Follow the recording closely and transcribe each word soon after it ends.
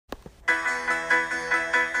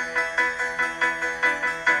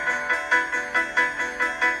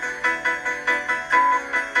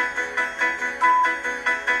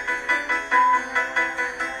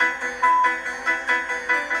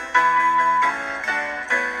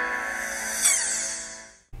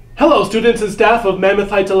Hello students and staff of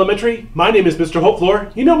Mammoth Heights Elementary. My name is Mr.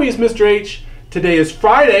 Holtvluwer. You know me as Mr. H. Today is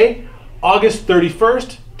Friday, August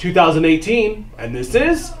 31st, 2018, and this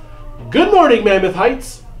is Good Morning Mammoth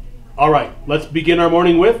Heights. Alright, let's begin our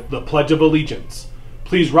morning with the Pledge of Allegiance.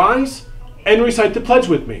 Please rise and recite the pledge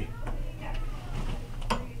with me.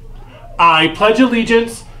 I pledge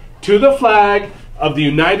allegiance to the flag of the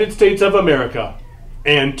United States of America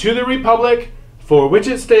and to the republic for which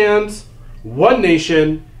it stands, one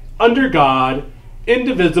nation, under God,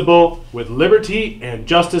 indivisible, with liberty and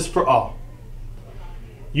justice for all.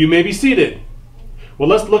 You may be seated. Well,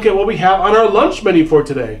 let's look at what we have on our lunch menu for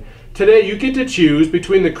today. Today, you get to choose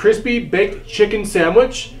between the crispy baked chicken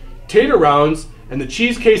sandwich, tater rounds, and the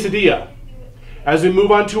cheese quesadilla. As we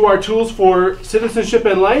move on to our tools for citizenship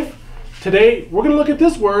and life, today we're going to look at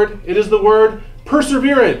this word. It is the word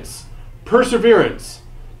perseverance. Perseverance.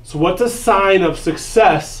 So what's a sign of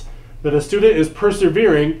success that a student is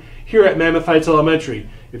persevering here at Mammoth Heights Elementary?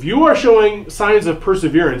 If you are showing signs of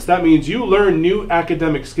perseverance, that means you learn new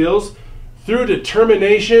academic skills through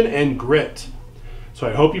determination and grit. So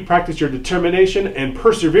I hope you practice your determination and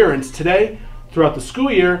perseverance today, throughout the school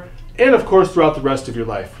year, and of course throughout the rest of your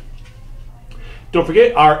life. Don't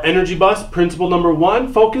forget, our Energy Bus principle number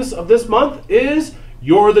 1 focus of this month is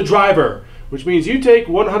you're the driver, which means you take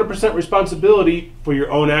 100% responsibility for your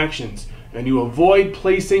own actions and you avoid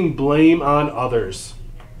placing blame on others.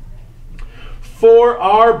 For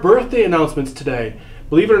our birthday announcements today,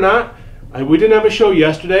 believe it or not, we didn't have a show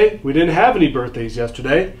yesterday. We didn't have any birthdays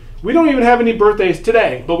yesterday. We don't even have any birthdays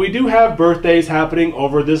today, but we do have birthdays happening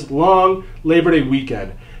over this long Labor Day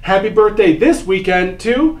weekend. Happy birthday this weekend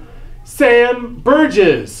to Sam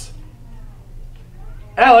Burgess,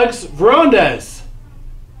 Alex Verondes,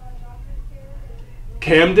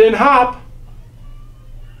 Camden Hop,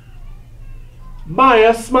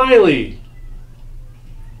 Maya Smiley,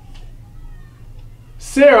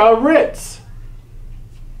 Sarah Ritz,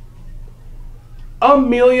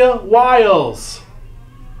 Amelia Wiles,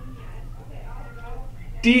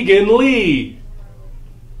 Deegan Lee,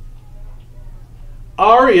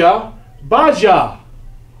 Aria Baja,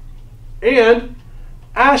 and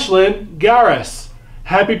Ashlyn Garris.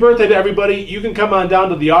 Happy birthday to everybody. You can come on down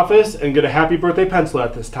to the office and get a happy birthday pencil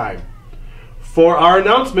at this time. For our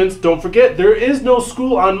announcements, don't forget there is no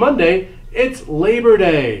school on Monday. It's Labor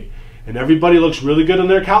Day. And everybody looks really good in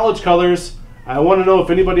their college colors. I want to know if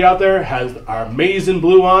anybody out there has our maize and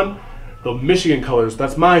blue on. The Michigan colors,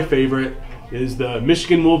 that's my favorite, is the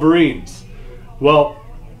Michigan Wolverines. Well,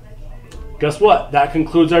 guess what? That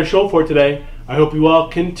concludes our show for today. I hope you all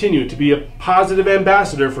continue to be a positive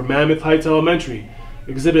ambassador for Mammoth Heights Elementary,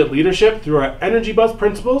 exhibit leadership through our Energy Bus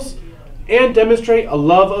principles, and demonstrate a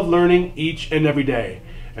love of learning each and every day.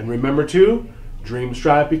 And remember to dream,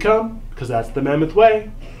 strive, become, because that's the Mammoth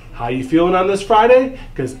way. How you feeling on this Friday?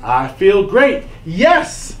 Because I feel great.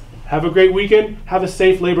 Yes! Have a great weekend. Have a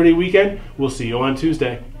safe Labor Day weekend. We'll see you on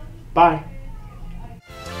Tuesday. Bye.